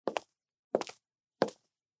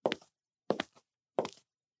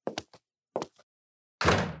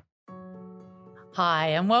Hi,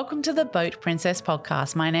 and welcome to the Boat Princess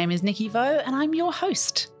podcast. My name is Nikki Vo, and I'm your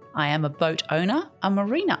host. I am a boat owner, a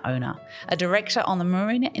marina owner, a director on the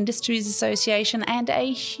Marina Industries Association, and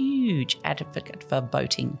a huge advocate for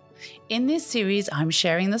boating. In this series, I'm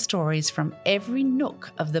sharing the stories from every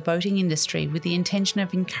nook of the boating industry with the intention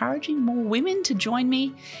of encouraging more women to join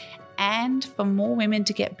me and for more women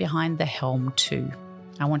to get behind the helm too.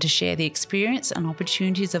 I want to share the experience and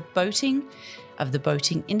opportunities of boating, of the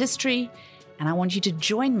boating industry, and I want you to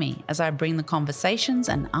join me as I bring the conversations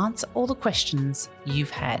and answer all the questions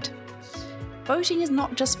you've had. Boating is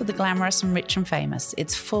not just for the glamorous and rich and famous.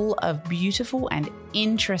 It's full of beautiful and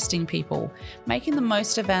interesting people making the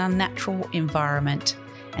most of our natural environment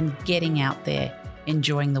and getting out there,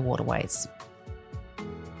 enjoying the waterways.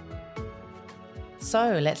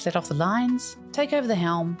 So let's set off the lines, take over the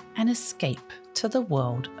helm, and escape to the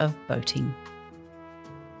world of boating.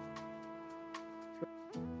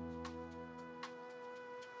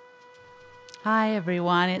 Hi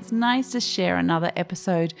everyone, it's nice to share another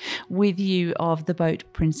episode with you of the Boat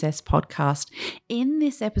Princess podcast. In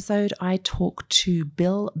this episode, I talk to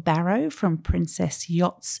Bill Barrow from Princess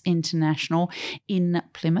Yachts International in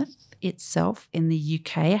Plymouth itself in the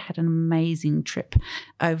UK. I had an amazing trip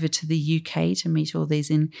over to the UK to meet all these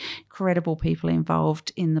incredible people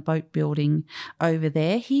involved in the boat building over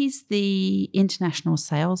there. He's the international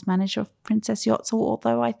sales manager of Princess Yachts,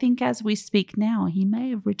 although I think as we speak now, he may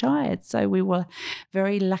have retired. So we were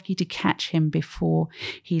very lucky to catch him before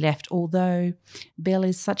he left. Although Bill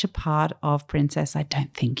is such a part of Princess, I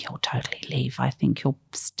don't think he'll totally leave. I think he'll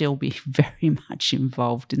still be very much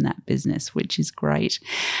involved in that business, which is great.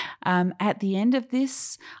 At the end of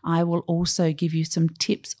this, I will also give you some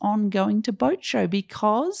tips on going to boat show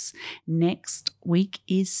because next week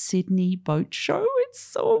is Sydney Boat Show. It's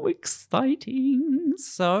so exciting.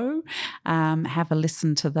 So have a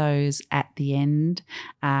listen to those at the end.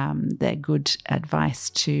 They're good advice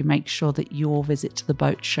to make sure that your visit to the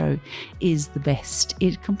boat show is the best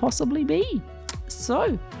it can possibly be.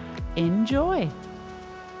 So enjoy.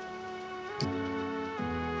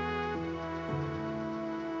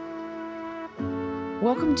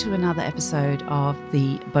 Welcome to another episode of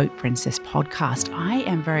the Boat Princess podcast. I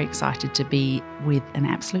am very excited to be with an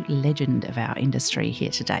absolute legend of our industry here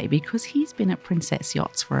today because he's been at Princess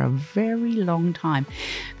Yachts for a very long time.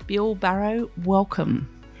 Bill Barrow, welcome.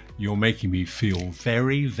 You're making me feel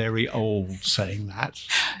very, very old saying that.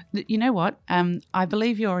 You know what? I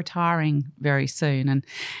believe you're retiring very soon,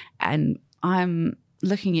 and I'm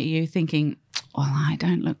looking at you thinking, well, I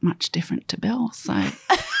don't look much different to Bill, so...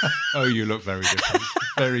 Oh, you look very different.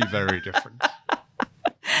 Very, very different.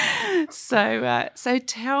 So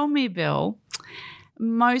tell me, Bill,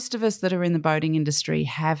 most of us that are in the boating industry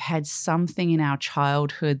have had something in our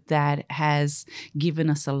childhood that has given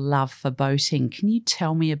us a love for boating. Can you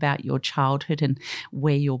tell me about your childhood and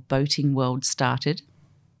where your boating world started?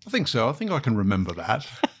 I think so. I think I can remember that.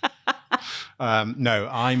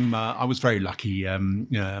 I was very lucky.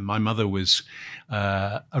 My mother was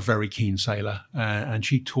a very keen sailor, and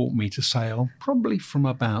she taught me to sail probably from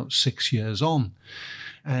about 6 years on.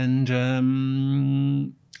 And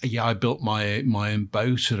I built my own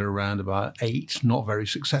boat at around about 8, not very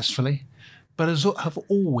successfully. But I've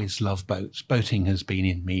always loved boats. Boating has been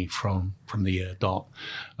in me from the year dot.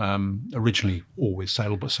 Originally, always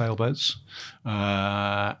sailboats,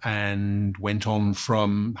 and went on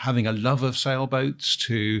from having a love of sailboats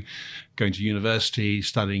to going to university,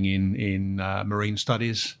 studying in marine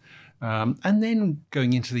studies, and then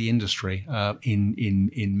going into the industry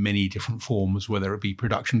in many different forms, whether it be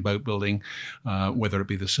production boat building, whether it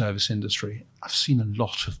be the service industry. I've seen a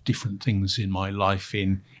lot of different things in my life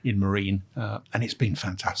in marine, and it's been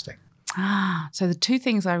fantastic. So the two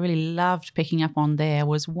things I really loved picking up on there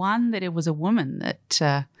was one, that it was a woman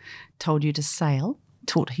that told you to sail,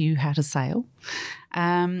 taught you how to sail.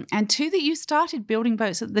 And two, that you started building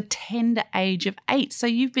boats at the tender age of 8. So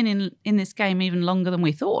you've been in this game even longer than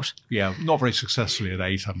we thought. Yeah, not very successfully at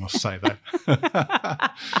 8, I must say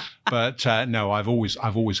that. But no, I've always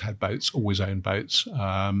had boats, always owned boats.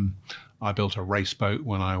 I built a race boat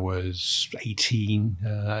when I was 18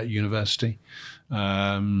 at university,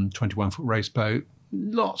 21-foot race boat,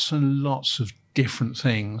 lots and lots of different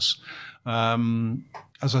things.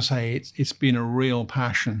 As I say, it's been a real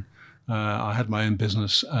passion. I had my own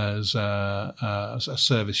business as a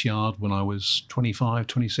service yard when I was 25,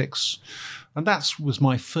 26. And that was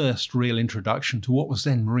my first real introduction to what was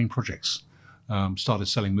then marine projects. Started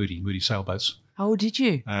selling Moody sailboats. Oh, did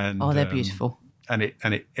you? And, they're beautiful. And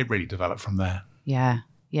it really developed from there. Yeah.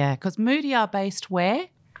 Because Moody are based where?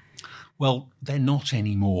 Well, they're not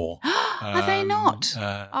anymore. Are they not?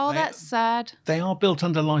 That's sad. They are built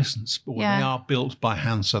under license, or Yeah. they are built by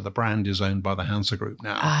Hansa. The brand is owned by the Hansa Group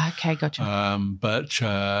now. Okay, gotcha. But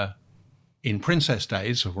in Princess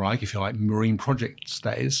days, or like, if you like, Marine Projects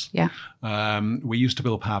days, Yeah. We used to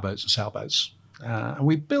build powerboats and sailboats. And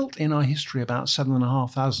we built in our history about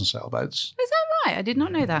 7,500 sailboats. Is that right? I did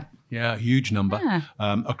not know that. Yeah, a huge number Yeah.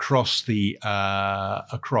 across the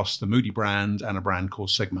Moody brand and a brand called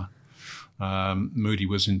Sigma. Moody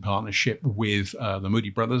was in partnership with the Moody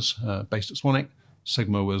brothers, based at Swanwick.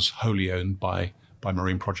 Sigma was wholly owned by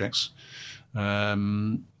Marine Projects,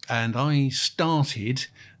 and I started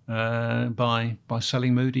by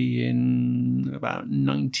selling Moody in about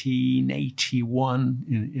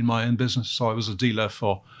 1981 in my own business. So I was a dealer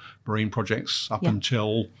for Marine Projects up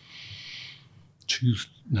until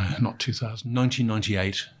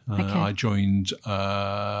 1998. I joined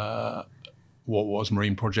what was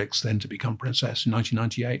Marine Projects, then to become Princess in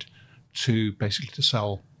 1998, to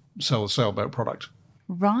sell the sailboat product.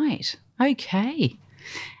 Right. Okay.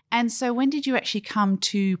 And so when did you actually come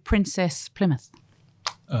to Princess Plymouth?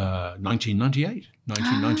 1998.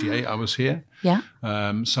 1998, I was here. Yeah.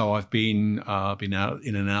 So I've been out in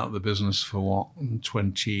and out of the business for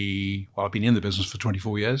I've been in the business for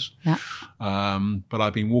 24 years. Yeah. But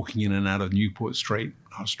I've been walking in and out of Newport Street.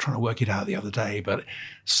 I was trying to work it out the other day, but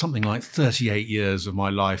something like 38 years of my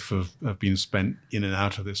life have been spent in and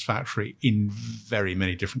out of this factory in very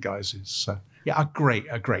many different guises. So yeah, a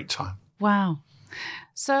great time. Wow.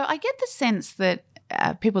 So I get the sense that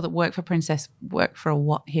people that work for Princess work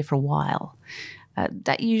here for a while.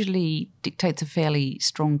 That usually dictates a fairly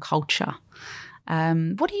strong culture.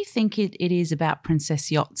 What do you think it is about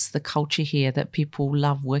Princess Yachts, the culture here, that people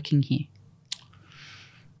love working here?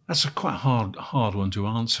 That's a quite hard one to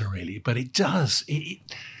answer, really, but it does.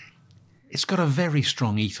 It's got a very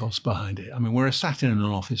strong ethos behind it. I mean, we're sat in an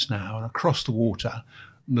office now, and across the water,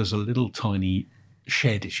 there's a little tiny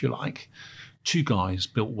shed, if you like. Two guys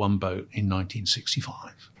built one boat in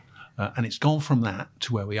 1965. And it's gone from that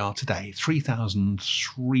to where we are today,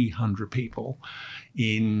 3,300 people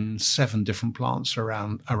in 7 different plants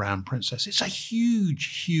around Princess. It's a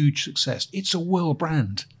huge success. It's a world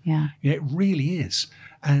brand. Yeah. It really is.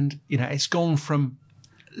 And, it's gone from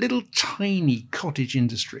little tiny cottage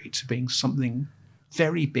industry to being something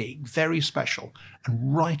very big, very special,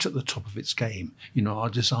 and right at the top of its game. Our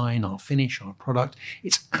design, our finish, our product,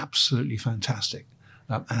 it's absolutely fantastic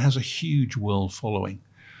and has a huge world following.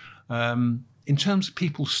 In terms of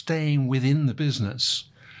people staying within the business,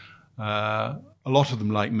 a lot of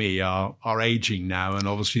them, like me, are aging now, and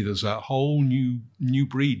obviously there's a whole new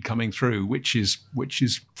breed coming through, which is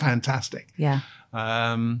fantastic. Yeah.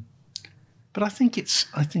 But I think it's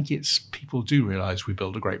people do realise we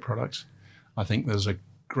build a great product. I think there's a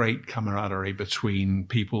great camaraderie between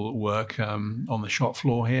people that work on the shop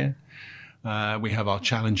floor here. We have our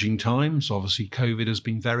challenging times. Obviously, COVID has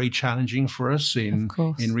been very challenging for us in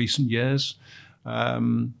recent years.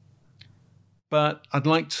 But I'd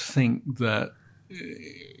like to think that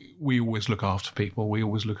we always look after people. We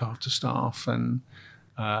always look after staff, and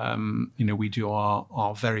we do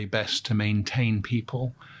our very best to maintain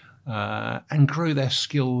people and grow their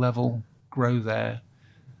skill level, grow their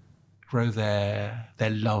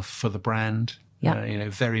love for the brand. Yeah.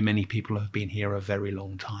 Very many people have been here a very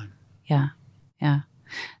long time. Yeah, yeah.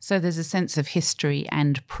 So there's a sense of history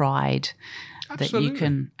and pride that you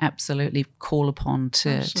can absolutely call upon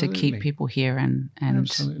to keep people here, and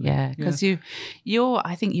yeah, because I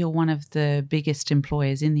think you're one of the biggest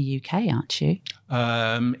employers in the UK, aren't you?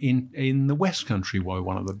 In the West Country, we're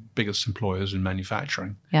one of the biggest employers in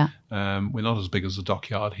manufacturing. Yeah. We're not as big as the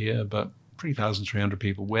dockyard here, but 3,300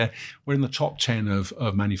 people. We're in the top 10 of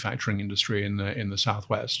manufacturing industry in the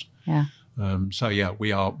Southwest. Yeah. So yeah,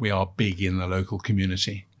 we are big in the local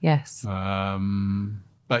community. Yes.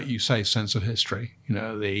 But you say sense of history.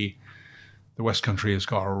 The West Country has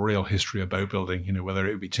got a real history of boat building. Whether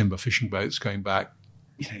it be timber fishing boats going back,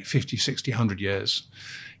 50, 60, 100 years.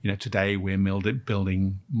 Today we're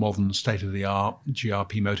building modern state-of-the-art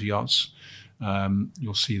GRP motor yachts.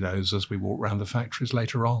 You'll see those as we walk around the factories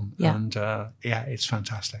later on. Yeah. And it's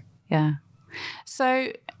fantastic. Yeah.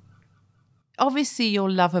 So obviously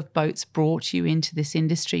your love of boats brought you into this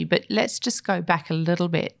industry, but let's just go back a little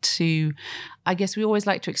bit to, I guess we always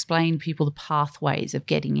like to explain people the pathways of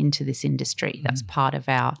getting into this industry. That's part of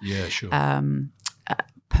our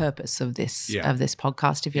purpose of this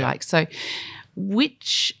podcast, if you like. So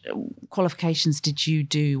which qualifications did you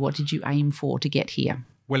do? What did you aim for to get here?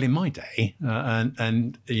 Well, in my day,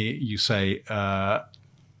 and you say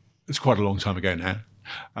it's quite a long time ago now,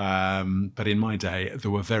 But in my day,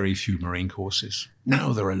 there were very few marine courses.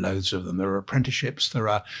 Now there are loads of them. There are apprenticeships. There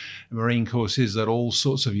are marine courses at all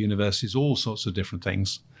sorts of universities, all sorts of different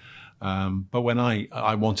things. But when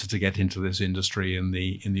I wanted to get into this industry in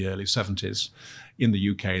the early 70s, in the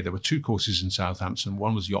UK, there were two courses in Southampton.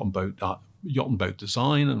 One was yacht and boat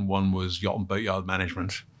design, and one was yacht and boatyard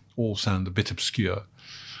management. All sound a bit obscure.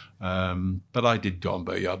 But I did yacht and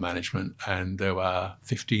boatyard management, and there were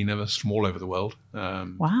 15 of us from all over the world.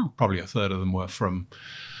 Wow. Probably a third of them were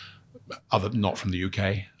not from the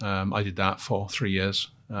UK. I did that for 3 years.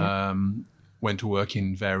 Went to work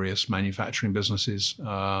in various manufacturing businesses,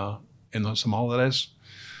 in some holidays,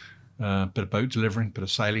 bit of boat delivering, bit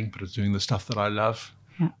of sailing, bit of doing the stuff that I love.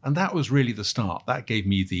 Yeah. And that was really the start. That gave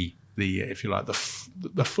me the if you like, the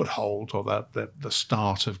foothold, or the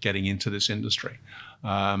start of getting into this industry.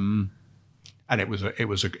 And it was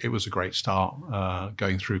a great start,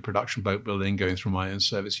 going through production boat building, going through my own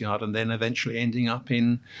service yard, and then eventually ending up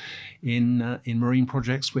in marine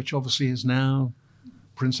projects, which obviously is now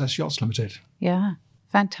Princess Yachts Limited. Yeah,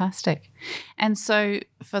 fantastic. And so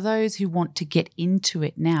for those who want to get into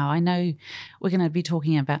it now, I know we're going to be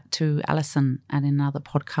talking to Alison at another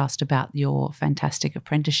podcast about your fantastic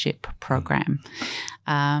apprenticeship program.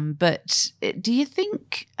 But do you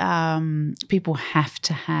think people have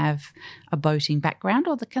to have a boating background,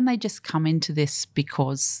 or can they just come into this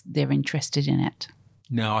because they're interested in it?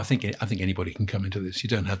 No, I think anybody can come into this. You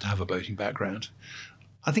don't have to have a boating background.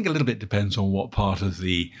 I think a little bit depends on what part of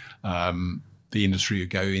the industry you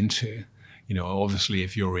go into. You know, obviously,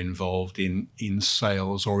 if you're involved in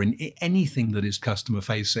sales or in anything that is customer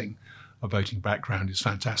facing, a boating background is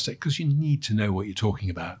fantastic, because you need to know what you're talking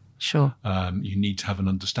about. Sure. You need to have an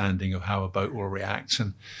understanding of how a boat will react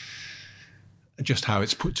and just how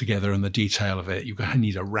it's put together and the detail of it. You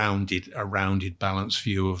need a rounded, balanced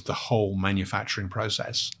view of the whole manufacturing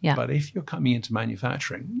process. Yeah. But if you're coming into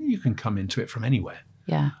manufacturing, you can come into it from anywhere.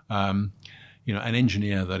 Yeah. You know, an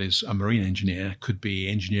engineer that is a marine engineer could be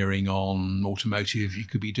engineering on automotive. You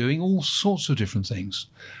could be doing all sorts of different things.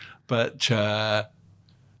 But no,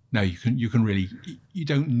 you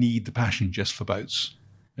don't need the passion just for boats.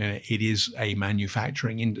 It is a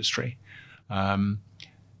manufacturing industry. And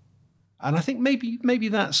I think maybe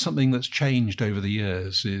that's something that's changed over the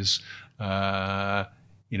years is,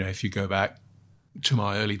 if you go back to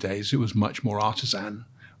my early days, it was much more artisan,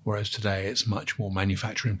 whereas today it's much more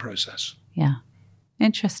manufacturing process. Yeah.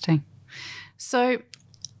 Interesting. So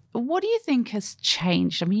what do you think has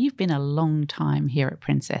changed? I mean, you've been a long time here at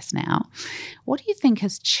Princess now. What do you think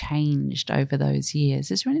has changed over those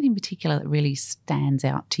years? Is there anything particular that really stands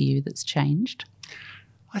out to you that's changed?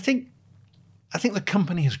 I think the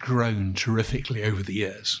company has grown terrifically over the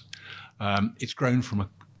years. It's grown from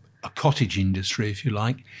a cottage industry, if you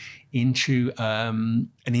like, into an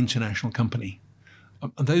international company.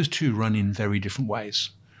 And those two run in very different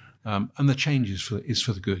ways. And the change is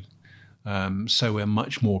for the good. So we're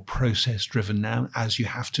much more process-driven now, as you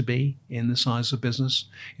have to be in the size of business.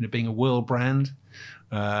 You know, being a world brand,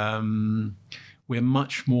 we're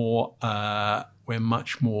much more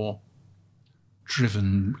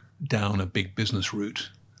driven down a big business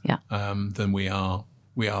route than we are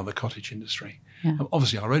the cottage industry. Yeah.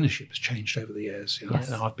 Obviously, our ownership has changed over the years. You know,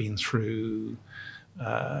 yes. I've been through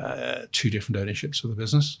 2 different ownerships of the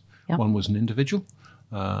business. Yep. One was an individual,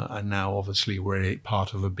 and now obviously we're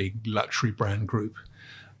part of a big luxury brand group.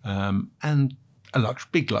 And a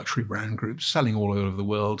big luxury brand group selling all over the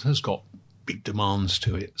world has got big demands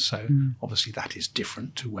to it. So obviously that is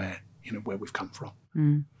different to where we've come from.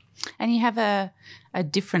 Mm. And you have a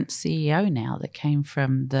different CEO now that came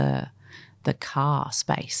from the car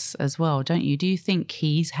space as well, don't you? Do you think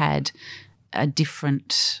he's had a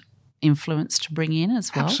different influence to bring in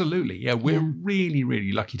as well? Absolutely. Yeah, we're really,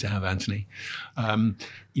 really lucky to have Anthony.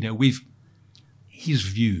 His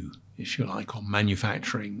view, if you like, on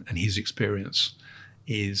manufacturing and his experience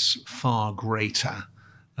is far greater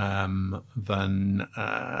than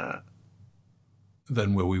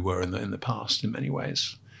where we were in the past in many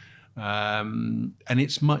ways. And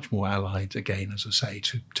it's much more allied, again, as I say,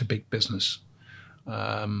 to big business.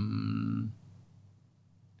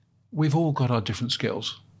 We've all got our different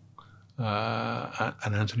skills.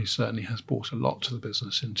 And Anthony certainly has brought a lot to the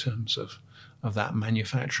business in terms of that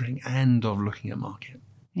manufacturing and of looking at market.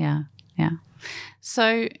 Yeah, yeah.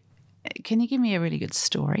 So can you give me a really good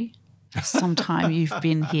story? Sometime you've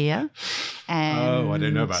been here. And I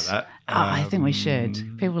don't know about that. I think we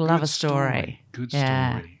should. People love a story. Good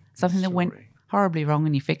story. Something that went horribly wrong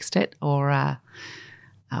and you fixed it, or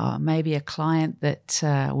maybe a client that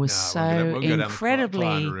was we'll go down the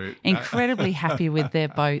client route. incredibly happy with their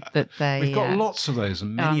boat that they... We've got lots of those,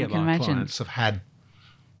 and many of our clients have had,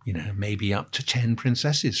 maybe up to 10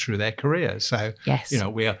 princesses through their career. So, yes.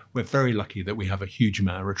 We're very lucky that we have a huge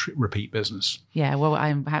amount of repeat business. Yeah, well, I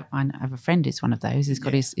have a friend who's one of those. He's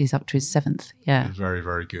got he's up to his 7th. Yeah. Very,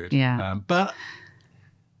 very good. Yeah. But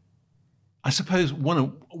I suppose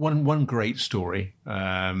one great story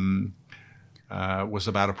was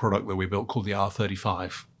about a product that we built called the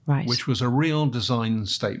R35, right, which was a real design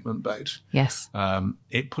statement boat. Yes.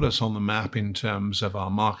 It put us on the map in terms of our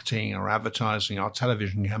marketing, our advertising, our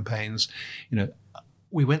television campaigns.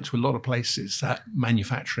 We went to a lot of places that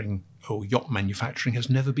manufacturing or yacht manufacturing has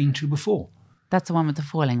never been to before. That's the one with the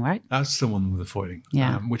foiling, right? That's the one with the foiling,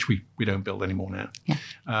 which we don't build anymore now. Yeah.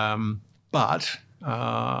 But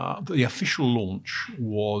the official launch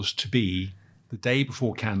was to be the day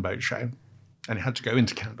before Cannes Boat Show, and it had to go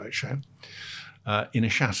into Cannes Boat Show in a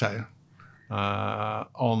chateau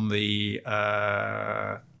on the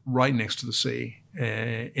right next to the sea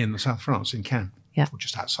in the south of France, in Cannes, or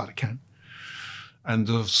just outside of Cannes. And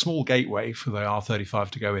a small gateway for the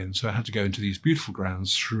R35 to go in, so it had to go into these beautiful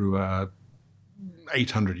grounds through a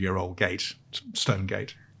 800-year-old gate, stone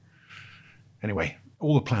gate. Anyway,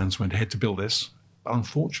 all the plans went ahead to build this. But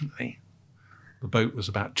unfortunately, the boat was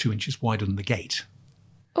about 2 inches wider than the gate.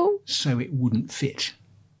 Oh. So it wouldn't fit.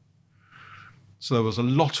 So there was a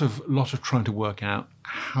lot of trying to work out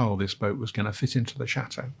how this boat was going to fit into the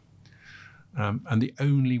chateau. And the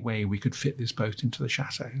only way we could fit this boat into the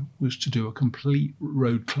chateau was to do a complete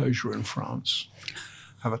road closure in France,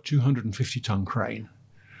 have a 250-ton crane,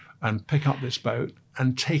 and pick up this boat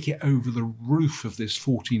and take it over the roof of this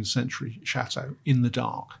 14th century chateau in the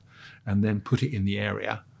dark, and then put it in the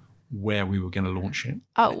area where we were going to launch it.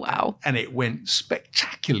 Oh, wow. And it went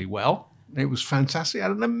spectacularly well. It was fantastic. It had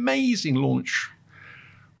an amazing launch.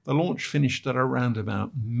 The launch finished at around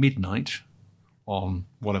about midnight on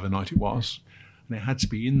whatever night it was, and it had to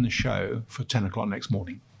be in the show for 10 o'clock next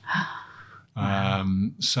morning. Wow.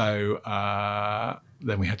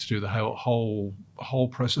 Then we had to do the whole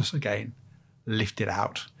process again, lift it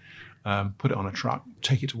out, put it on a truck,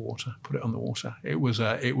 take it to water, put it on the water. It was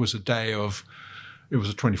a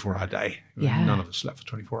 24-hour day. Yeah. None of us slept for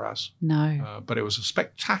 24 hours. No. But it was a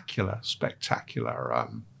spectacular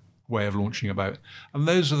way of launching a boat. And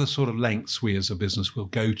those are the sort of lengths we as a business will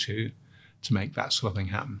go to make that sort of thing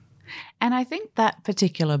happen. And I think that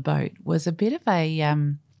particular boat was a bit of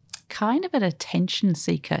a kind of an attention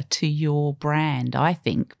seeker to your brand, I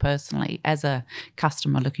think, personally, as a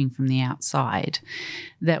customer looking from the outside,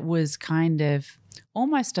 that was kind of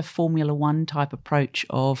almost a Formula One type approach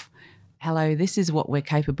of, hello, this is what we're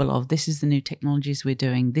capable of. This is the new technologies we're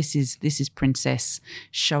doing. This is Princess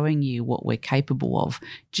showing you what we're capable of,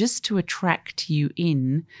 just to attract you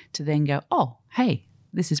in to then go, oh, hey,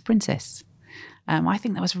 this is Princess. I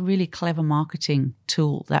think that was a really clever marketing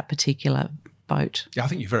tool, that particular boat. Yeah, I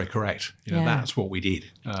think you're very correct. That's what we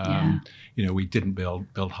did. We didn't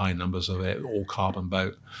build high numbers of it, all carbon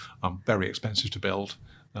boat, very expensive to build.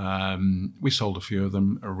 We sold a few of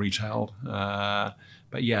them retailed.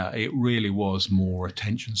 But yeah, it really was more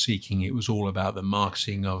attention seeking. It was all about the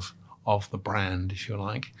marketing of the brand, if you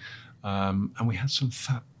like. And we had some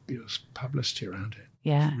fabulous publicity around it.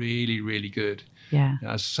 Yeah. Really, really good. Yeah.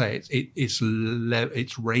 As I say, it's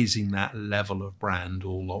raising that level of brand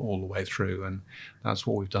all the way through. And that's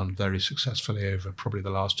what we've done very successfully over probably the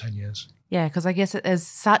last 10 years. Yeah, because I guess as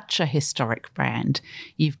such a historic brand,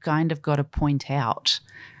 you've kind of got to point out,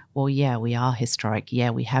 well, yeah, we are historic. Yeah,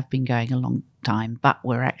 we have been going a long time, but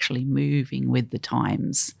we're actually moving with the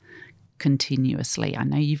times continuously. I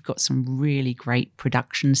know you've got some really great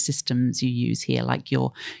production systems you use here, like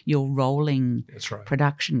your rolling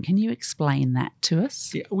production. Can you explain that to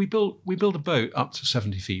us? Yeah, we build a boat up to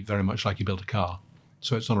 70 feet, very much like you build a car.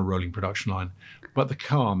 So it's on a rolling production line. But the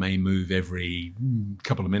car may move every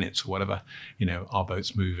couple of minutes or whatever. Our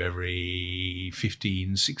boats move every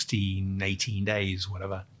 15, 16, 18 days,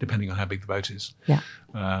 whatever, depending on how big the boat is. Yeah.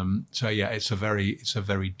 It's a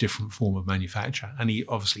very different form of manufacture. And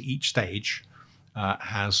obviously each stage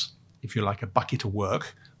has, if you like, a bucket of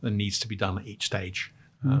work that needs to be done at each stage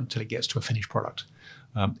until it gets to a finished product.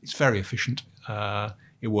 It's very efficient.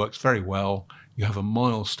 It works very well. You have a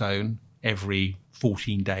milestone every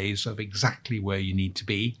 14 days of exactly where you need to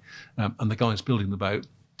be. And the guys building the boat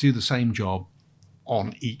do the same job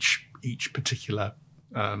on each particular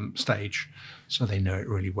stage. So they know it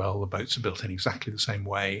really well. The boats are built in exactly the same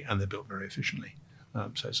way and they're built very efficiently.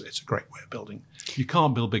 So it's a great way of building. You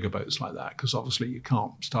can't build bigger boats like that because obviously you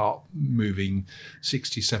can't start moving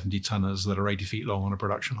 60, 70 tonners that are 80 feet long on a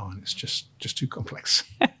production line. It's just too complex.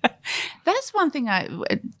 That's one thing I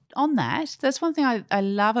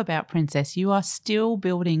love about Princess. You are still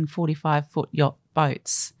building 45-foot yacht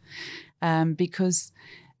boats because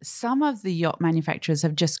some of the yacht manufacturers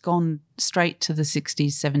have just gone straight to the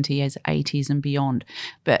 60s, 70s, 80s and beyond.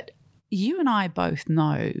 But you and I both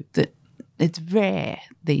know that it's rare.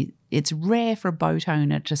 It's rare for a boat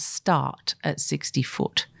owner to start at 60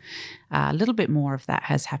 foot. A little bit more of that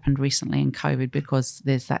has happened recently in COVID because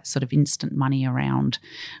there's that sort of instant money around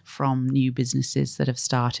from new businesses that have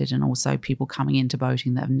started and also people coming into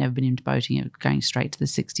boating that have never been into boating and going straight to the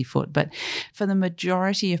 60 foot. But for the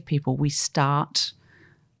majority of people, we start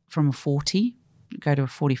from a 40, go to a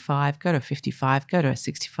 45, go to a 55, go to a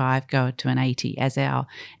 65, go to an 80 as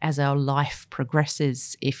our life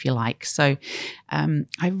progresses, if you like. So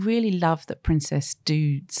I really love that Princess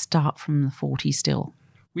do start from the 40 still.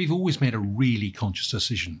 We've always made a really conscious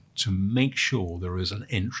decision to make sure there is an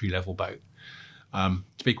entry-level boat. To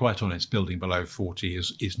be quite honest, building below 40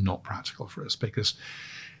 is not practical for us because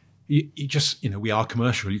you just, we are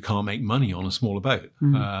commercial. You can't make money on a smaller boat.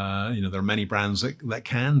 There are many brands that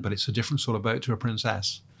can, but it's a different sort of boat to a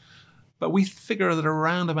Princess. But we figure that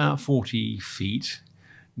around about 40 feet,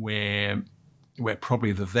 we're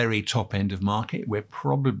probably the very top end of market. We're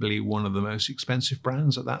probably one of the most expensive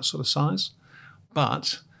brands at that sort of size.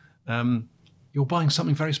 But you're buying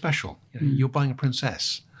something very special. You're buying a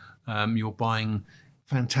Princess. You're buying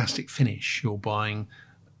fantastic finish. You're buying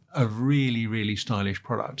a really, really stylish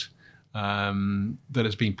product that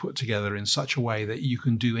has been put together in such a way that you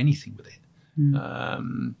can do anything with it.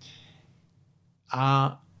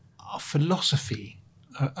 Our philosophy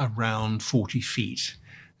around 40 feet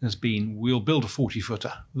has been we'll build a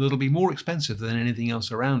 40-footer that'll be more expensive than anything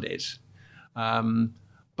else around it.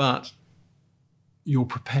 But you're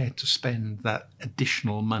prepared to spend that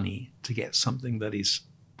additional money to get something that is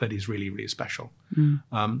really, really special.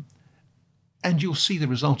 And you'll see the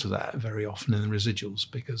result of that very often in the residuals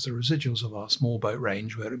because the residuals of our small boat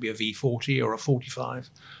range, whether it be a V40 or a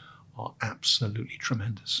 45, are absolutely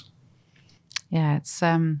tremendous. Yeah, it's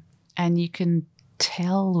and you can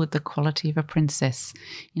tell with the quality of a Princess,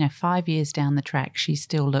 5 years down the track, she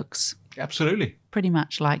still looks absolutely pretty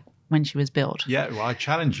much like when she was built. Yeah, well, I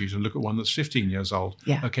challenge you to look at one that's 15 years old.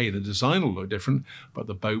 Yeah. Okay, the design will look different, but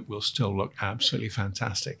the boat will still look absolutely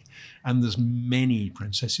fantastic. And there's many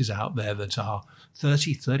Princesses out there that are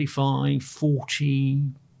 30, 35, 40,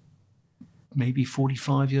 maybe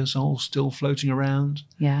 45 years old, still floating around.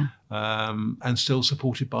 Yeah. And still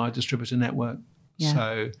supported by a distributor network. Yeah.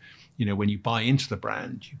 So, when you buy into the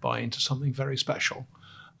brand, you buy into something very special.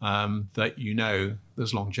 That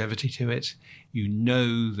there's longevity to it.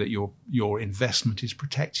 That your investment is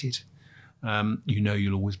protected.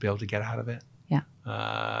 You'll always be able to get out of it. Yeah.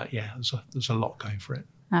 There's a lot going for it.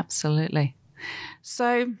 Absolutely.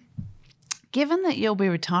 So, given that you'll be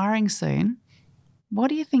retiring soon, what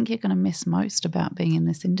do you think you're going to miss most about being in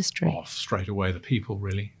this industry? Oh, straight away, the people,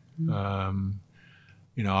 really. I've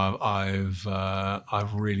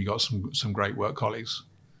really got some great work colleagues.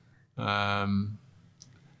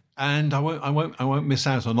 And I won't miss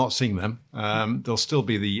out on not seeing them. There'll still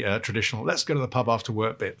be the traditional "let's go to the pub after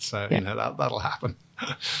work" bit. So that'll happen.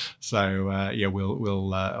 So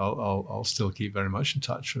I'll still keep very much in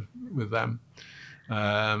touch with them.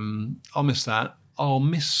 I'll miss that. I'll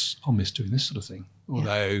miss doing this sort of thing.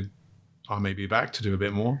 Although I may be back to do a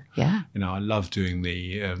bit more. Yeah. I love doing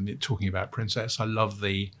the talking about Princess. I love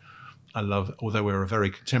although we're a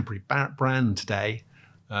very contemporary brand today.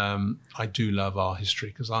 I do love our history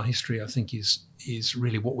because our history, I think, is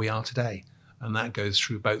really what we are today, and that goes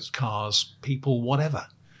through boats, cars, people, whatever.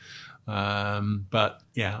 But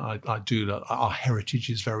yeah, I do love our heritage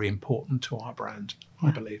is very important to our brand,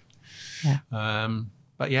 I believe. Yeah.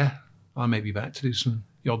 But yeah, I may be back to do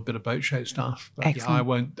the odd bit of boat show stuff. But yeah, I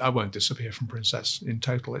won't disappear from Princess in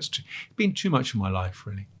total. It's been too much of my life,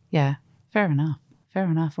 really. Yeah, fair enough.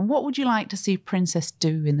 And what would you like to see Princess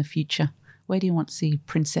do in the future? Where do you want to see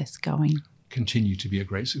Princess going? Continue to be a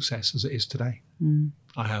great success as it is today.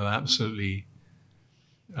 I have absolutely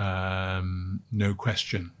no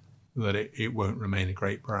question that it won't remain a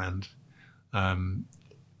great brand. I've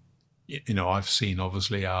seen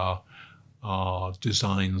obviously our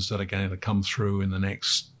designs that are going to come through in the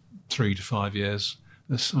next 3 to 5 years.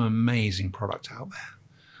 There's some amazing product out there.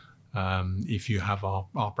 If you have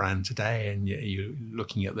our brand today and you're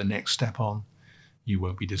looking at the next step on, you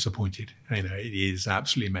won't be disappointed. It is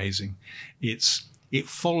absolutely amazing. It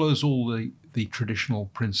follows all the traditional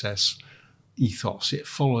Princess ethos. It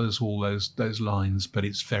follows all those lines, but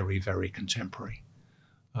it's very, very contemporary.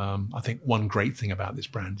 I think one great thing about this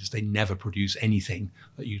brand is they never produce anything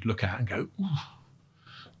that you'd look at and go,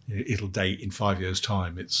 it'll date in 5 years'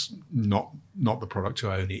 time. It's not the product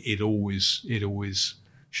to own. It always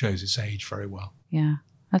shows its age very well. Yeah,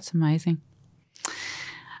 that's amazing.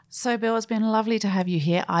 So, Bill, it's been lovely to have you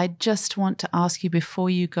here. I just want to ask you before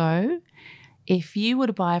you go, if you were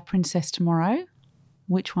to buy a Princess tomorrow,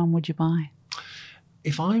 which one would you buy?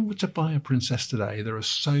 If I were to buy a Princess today, there are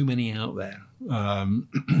so many out there.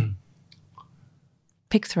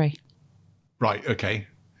 Pick 3. Right, okay.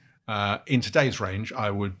 In today's range,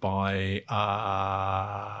 I would buy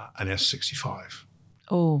an S65.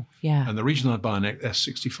 Oh, yeah. And the reason I'd buy an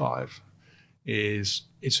S65 is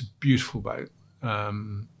it's a beautiful boat.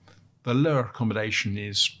 The lower accommodation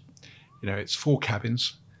is, it's 4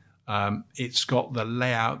 cabins. It's got the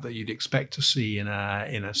layout that you'd expect to see in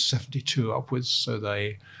a 72 upwards. So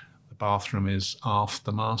the bathroom is aft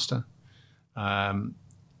the master.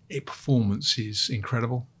 Performance is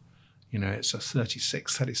incredible. It's a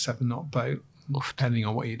 36, 37 knot boat, depending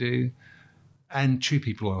on what you do, and 2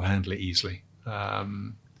 people will handle it easily.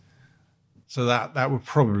 So that would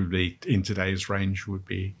probably, in today's range, would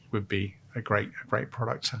be a great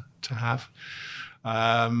product to have.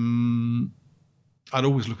 I'd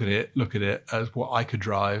always look at it as what I could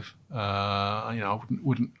drive. I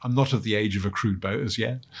wouldn't. I'm not of the age of a crude boat as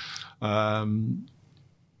yet.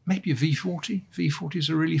 Maybe a V40. V40 is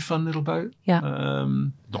a really fun little boat. Yeah.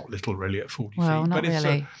 Not little really at 40 well, feet, not but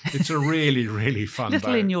really. it's a really, really fun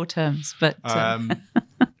little boat. in your terms, but.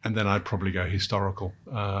 And then I'd probably go historical,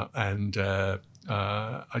 and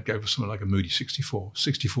I'd go for something like a Moody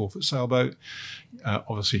 64-foot sailboat.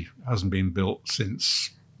 Obviously, hasn't been built since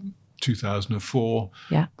 2004.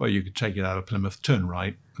 Yeah. But you could take it out of Plymouth, turn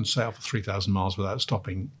right, and sail for 3,000 miles without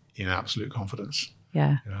stopping in absolute confidence.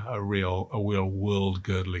 Yeah. A real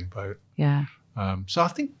world-girdling boat. Yeah. So I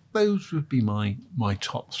think those would be my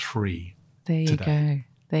top 3. There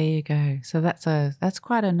you go. So that's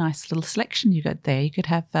quite a nice little selection you got there. You could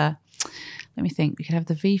have, let me think, you could have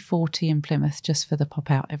the V40 in Plymouth just for the pop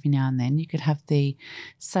out every now and then. You could have the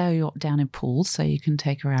sail yacht down in Pools so you can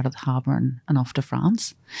take her out of the harbour and off to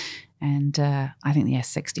France. And I think the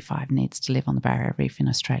S65 needs to live on the Barrier Reef in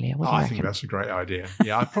Australia. What do you reckon? I think that's a great idea.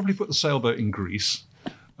 Yeah, I'd probably put the sailboat in Greece,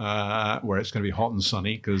 where it's going to be hot and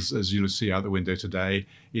sunny, because as you'll see out the window today,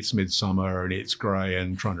 it's midsummer and it's grey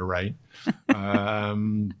and trying to rain.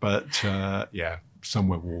 But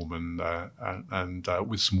somewhere warm and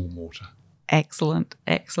with some warm water. Excellent.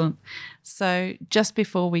 So just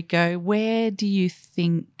before we go, where do you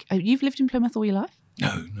think you've lived in Plymouth all your life?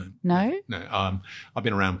 No. I've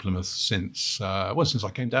been around Plymouth since I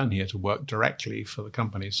came down here to work directly for the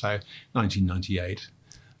company, so 1998.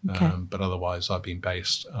 Okay. But otherwise, I've been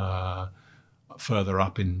based further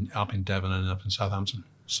up in Devon and up in Southampton,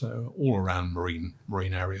 so all around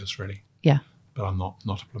marine areas really. Yeah. But I'm not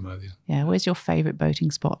a Plymouthian. Yeah. Where's your favourite boating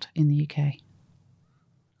spot in the UK?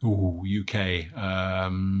 Ooh, UK.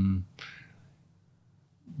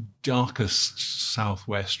 Darkest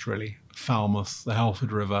southwest, really. Falmouth, the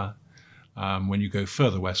Halford River. When you go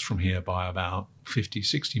further west from here by about 50,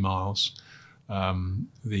 60 miles,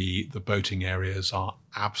 the boating areas are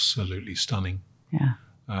absolutely stunning. Yeah.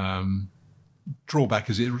 Drawback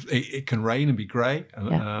is it can rain and be grey,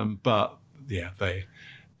 but yeah,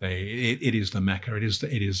 it is the Mecca. It is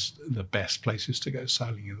the best places to go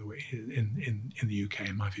sailing in the UK,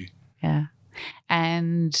 in my view. Yeah.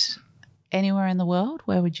 And anywhere in the world,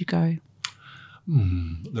 where would you go?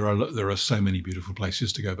 There are so many beautiful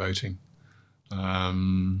places to go boating. I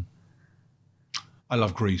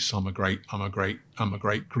love Greece. I'm a great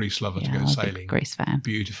Greece lover to go sailing. Big Greece fan.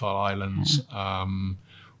 Beautiful islands, warm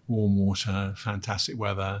water, fantastic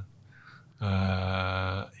weather.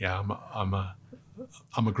 I'm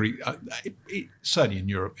a Greek. Certainly in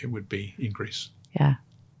Europe, it would be in Greece. Yeah.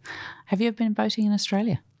 Have you ever been boating in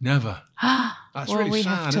Australia? Never. That's well, really we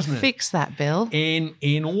sad, have to isn't it? fix that, Bill.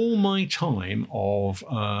 In all my time of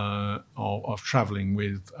travelling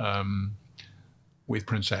with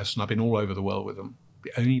Princess, and I've been all over the world with them,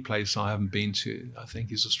 the only place I haven't been to, I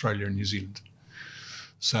think, is Australia and New Zealand.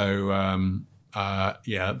 So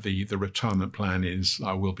the retirement plan is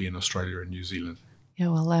I will be in Australia and New Zealand. Yeah,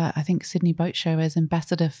 well, I think Sydney Boat Show is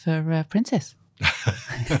ambassador for Princess.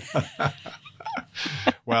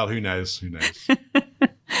 Well, who knows?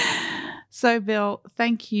 So, Bill,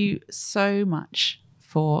 thank you so much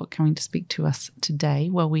for coming to speak to us today.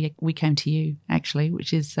 Well, we came to you, actually,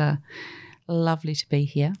 which is lovely to be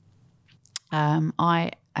here.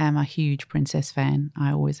 I am a huge Princess fan.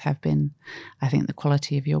 I always have been. I think the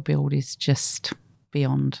quality of your build is just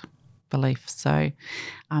beyond belief. So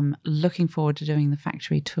I'm looking forward to doing the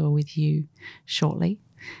factory tour with you shortly.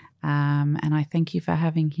 And I thank you for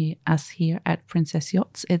having us here at Princess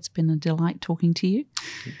Yachts. It's been a delight talking to you.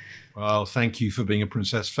 Well, thank you for being a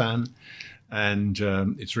Princess fan. And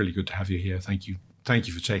it's really good to have you here. Thank you. Thank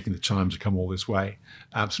you for taking the time to come all this way.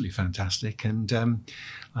 Absolutely fantastic. And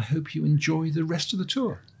I hope you enjoy the rest of the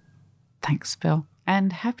tour. Thanks, Bill.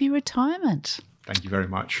 And happy retirement. Thank you very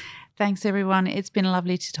much. Thanks, everyone. It's been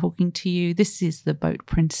lovely talking to you. This is the Boat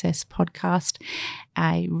Princess podcast.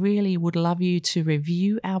 I really would love you to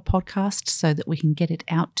review our podcast so that we can get it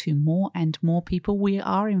out to more and more people. We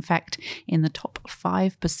are, in fact, in the top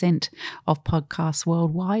 5% of podcasts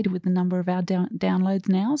worldwide with the number of our downloads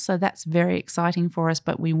now. So that's very exciting for us,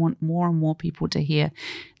 but we want more and more people to hear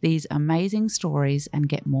these amazing stories and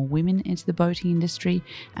get more women into the boating industry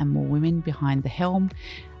and more women behind the helm.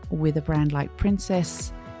 With a brand like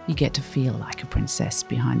Princess, you get to feel like a princess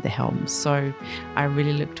behind the helm. So I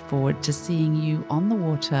really look forward to seeing you on the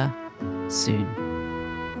water soon.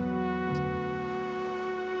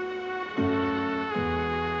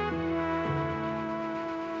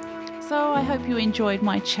 So I hope you enjoyed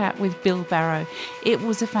my chat with Bill Barrow. It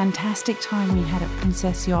was a fantastic time we had at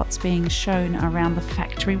Princess Yachts, being shown around the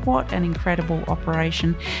factory. What an incredible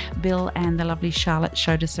operation. Bill and the lovely Charlotte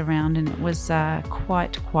showed us around, and it was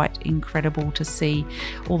quite incredible to see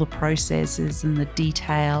all the processes and the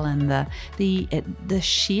detail and the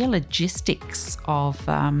sheer logistics of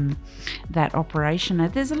that operation.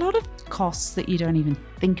 There's a lot of costs that you don't even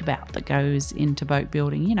think about that goes into boat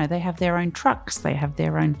building. You know, they have their own trucks, they have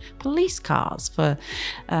their own police cars for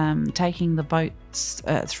taking the boats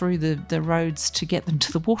through the roads to get them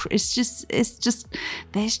to the water. It's just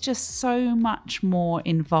there's just so much more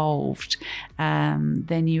involved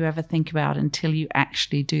than you ever think about until you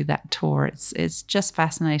actually do that tour. It's just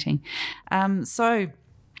fascinating. So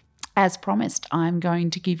as promised, I'm going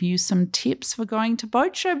to give you some tips for going to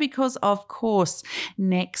Boat Show because, of course,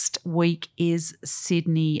 next week is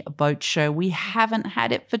Sydney Boat Show. We haven't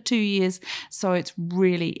had it for 2 years, so it's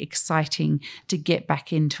really exciting to get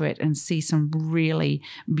back into it and see some really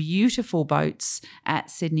beautiful boats at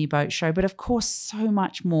Sydney Boat Show. But, of course, so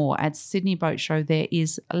much more. At Sydney Boat Show, there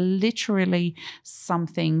is literally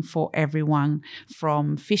something for everyone,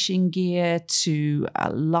 from fishing gear to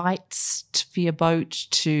lights for your boat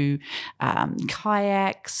to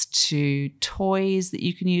kayaks to toys that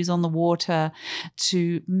you can use on the water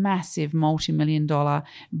to massive multi-million-dollar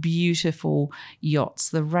beautiful yachts.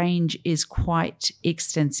 The range is quite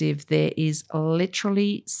extensive. There is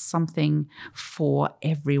literally something for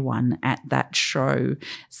everyone at that show.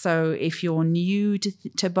 So if you're new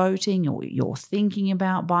to boating, or you're thinking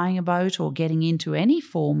about buying a boat or getting into any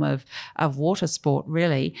form of water sport,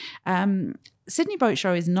 really, Sydney Boat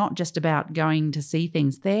Show is not just about going to see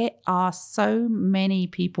things. There are so many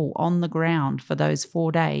people on the ground for those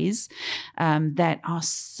 4 days that are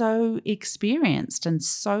so experienced and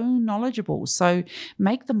so knowledgeable. So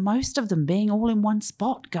make the most of them being all in one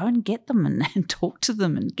spot. Go and get them and talk to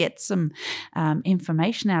them and get some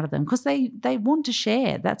information out of them, because they want to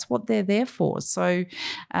share. That's what they're there for. So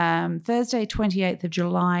Thursday, 28th of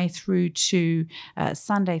July through to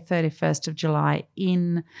Sunday, 31st of July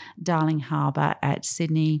in Darling Harbour at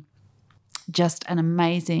Sydney. Just an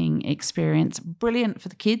amazing experience. Brilliant for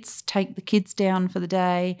the kids. Take the kids down for the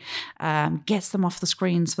day, gets them off the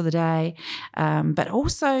screens for the day. But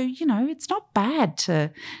also, you know, it's not bad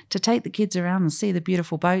to take the kids around and see the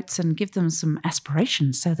beautiful boats and give them some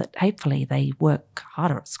aspirations so that hopefully they work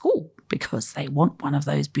harder at school because they want one of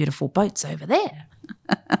those beautiful boats over there.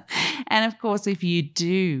 And of course, if you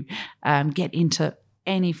do get into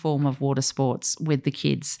any form of water sports with the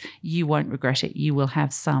kids, you won't regret it. You will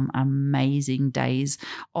have some amazing days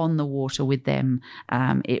on the water with them.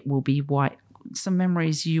 It will be some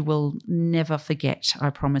memories you will never forget,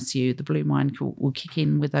 I promise you. The Blue Mind will kick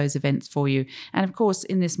in with those events for you. And of course,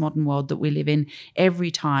 in this modern world that we live in,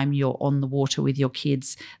 every time you're on the water with your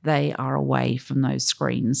kids, they are away from those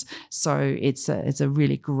screens. So it's a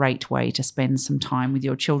really great way to spend some time with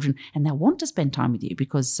your children, and they'll want to spend time with you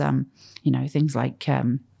because, things like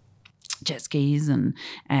jet skis and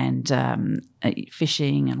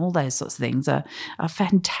fishing and all those sorts of things are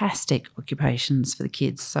fantastic occupations for the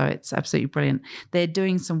kids. So it's absolutely brilliant. They're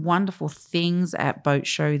doing some wonderful things at Boat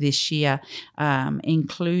Show this year,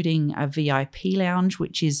 including a VIP lounge,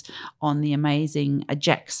 which is on the amazing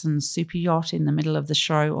Jackson super yacht in the middle of the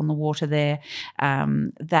show on the water there.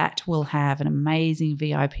 That will have an amazing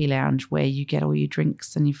VIP lounge where you get all your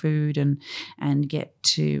drinks and your food and get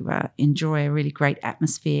to enjoy a really great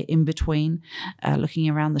atmosphere in between looking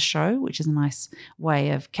around the show, which is a nice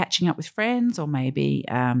way of catching up with friends, or maybe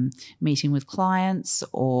meeting with clients,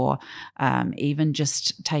 or even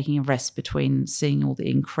just taking a rest between seeing all the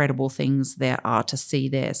incredible things there are to see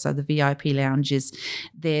there. So the VIP lounge is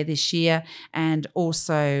there this year. And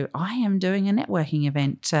also I am doing a networking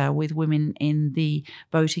event with women in the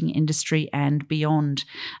boating industry and beyond.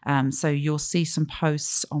 So you'll see some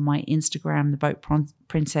posts on my Instagram, the Boat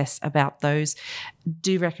Princess, about those.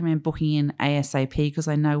 Do recommend booking in ASAP, because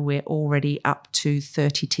I know we're already up to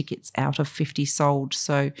 30 tickets out of 50 sold.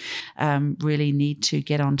 So really need to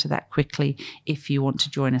get onto that quickly if you want to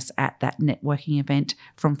join us at that networking event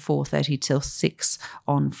from 4:30 till 6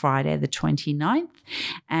 on Friday the 29th.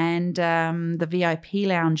 And the VIP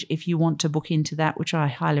lounge, if you want to book into that, which I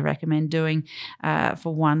highly recommend doing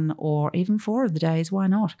for one or even 4 of the days, why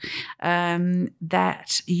not?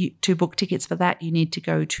 To book tickets for that, you need to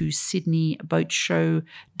go to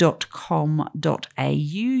sydneyboatshow.com.au.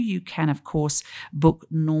 You can, of course, book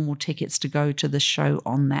normal tickets to go to the show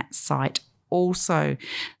on that site also.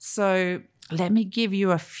 So let me give you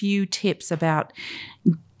a few tips about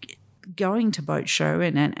going to Boat Show,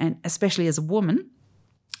 and especially as a woman,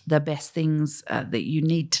 the best things that you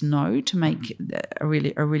need to know to make a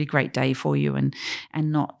really great day for you and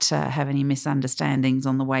not have any misunderstandings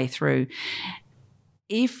on the way through.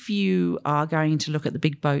 If you are going to look at the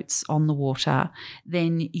big boats on the water,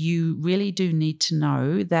 then you really do need to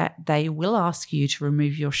know that they will ask you to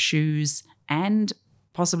remove your shoes and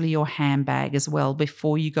possibly your handbag as well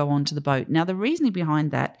before you go onto the boat. Now, the reasoning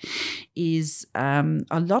behind that is a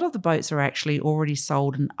lot of the boats are actually already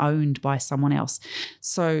sold and owned by someone else.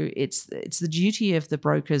 So it's the duty of the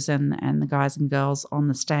brokers and the guys and girls on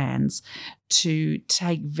the stands to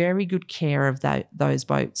take very good care of those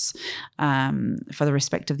boats for the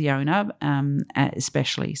respect of the owner,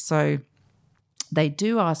 especially. So they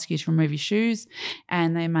do ask you to remove your shoes,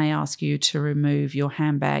 and they may ask you to remove your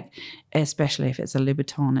handbag, especially if it's a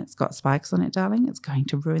Louboutin. It's got spikes on it, darling. It's going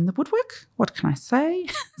to ruin the woodwork. What can I say?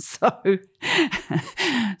 So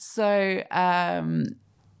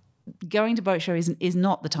going to Boat Show is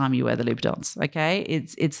not the time you wear the Louboutins, okay?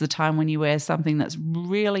 It's the time when you wear something that's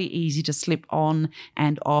really easy to slip on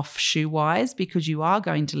and off shoe-wise, because you are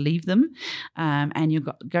going to leave them and you're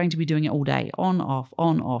going to be doing it all day, on, off,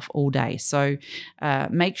 all day. So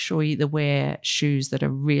make sure you wear shoes that are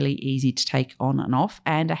really easy to take on and off,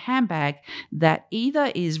 and a handbag that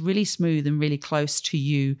either is really smooth and really close to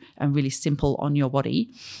you and really simple on your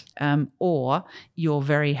body, or you're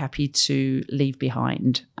very happy to leave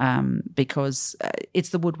behind, because it's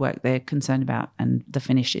the woodwork they're concerned about and the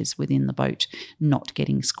finishes within the boat not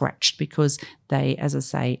getting scratched, because they, as I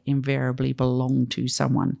say, invariably belong to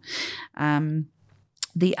someone.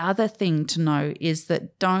 The other thing to know is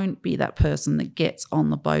that don't be that person that gets on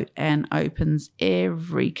the boat and opens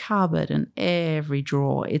every cupboard and every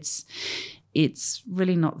drawer. It's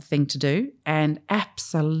really not the thing to do, and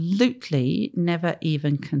absolutely never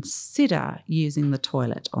even consider using the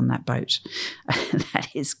toilet on that boat. That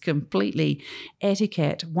is completely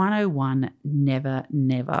etiquette 101. Never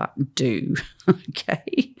do.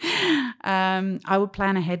 Okay. I would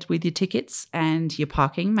plan ahead with your tickets and your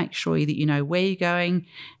parking. Make sure that you know where you're going,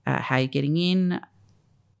 how you're getting in.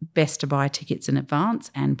 Best to buy tickets in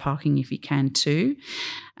advance, and parking if you can too.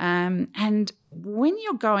 And when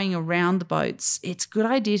you're going around the boats, it's a good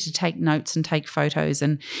idea to take notes and take photos.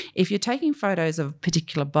 And if you're taking photos of a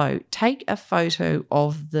particular boat, take a photo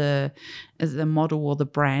of the model or the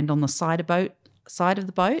brand on the side of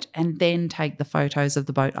the boat, and then take the photos of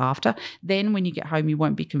the boat after. Then when you get home, you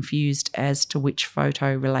won't be confused as to which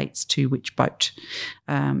photo relates to which boat.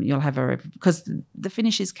 You'll have because the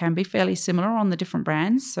finishes can be fairly similar on the different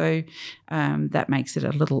brands, so that makes it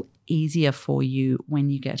a little easier for you when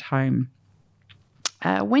you get home.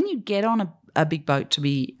 When you get on a big boat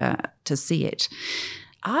to see it,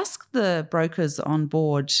 ask the brokers on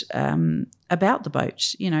board about the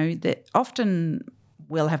boat. You know, that often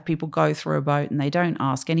we'll have people go through a boat and they don't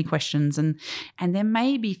ask any questions, and there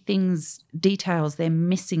may be details they're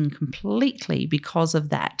missing completely because of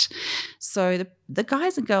that. So the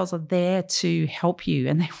guys and girls are there to help you,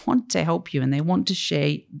 and they want to help you, and they want to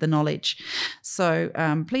share the knowledge. So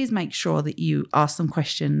please make sure that you ask them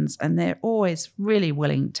questions, and they're always really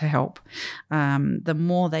willing to help. The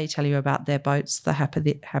more they tell you about their boats, the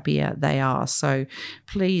happier they are. So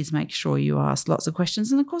please make sure you ask lots of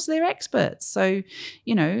questions. And of course, they're experts. So,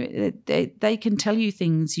 they can tell you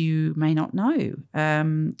things you may not know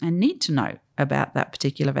and need to know about that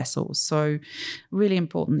particular vessel. So really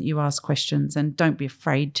important that you ask questions, and don't be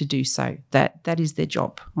afraid to do so. That is their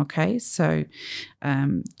job. Okay. So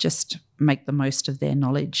just make the most of their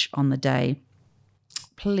knowledge on the day.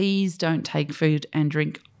 Please don't take food and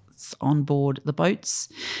drink on board the boats.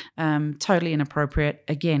 Totally inappropriate.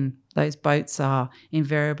 Again, those boats are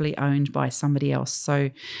invariably owned by somebody else.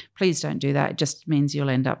 So please don't do that. It just means you'll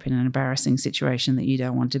end up in an embarrassing situation that you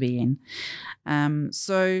don't want to be in.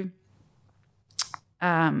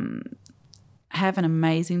 Have an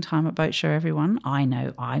amazing time at Boat Show, everyone. I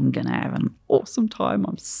know I'm going to have an awesome time.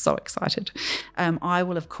 I'm so excited. I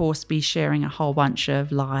will, of course, be sharing a whole bunch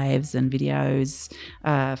of lives and videos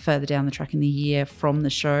further down the track in the year from the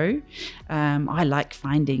show. I like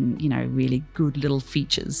finding, really good little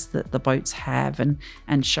features that the boats have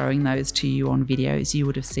and showing those to you on videos. You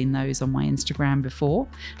would have seen those on my Instagram before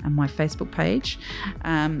and my Facebook page.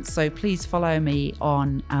 So please follow me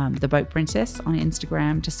on The Boat Princess on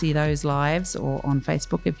Instagram to see those lives, or on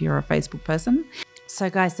Facebook if you're a Facebook person. So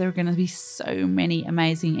guys, there are going to be so many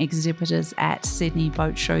amazing exhibitors at Sydney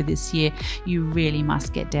Boat Show this year. You really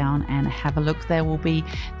must get down and have a look. There will be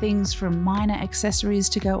things from minor accessories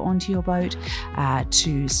to go onto your boat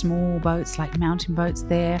to small boats like mountain boats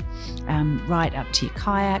there, right up to your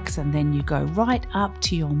kayaks, and then you go right up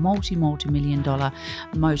to your multi-million-dollar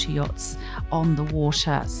motor yachts on the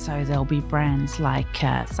water. So there'll be brands like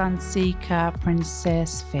Sunseeker,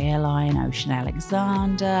 Princess, Fairline, Ocean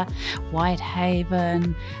Alexander, Whitehaven.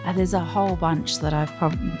 There's a whole bunch that I've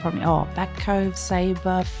probably Back Cove,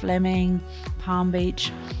 Sabre, Fleming, Palm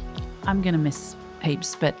Beach. I'm going to miss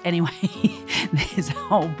heaps, but anyway, there's a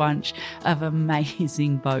whole bunch of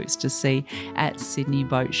amazing boats to see at Sydney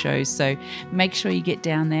Boat Show. So make sure you get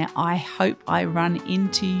down there. I hope I run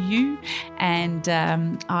into you, and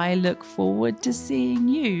I look forward to seeing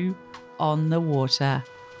you on the water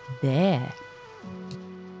there.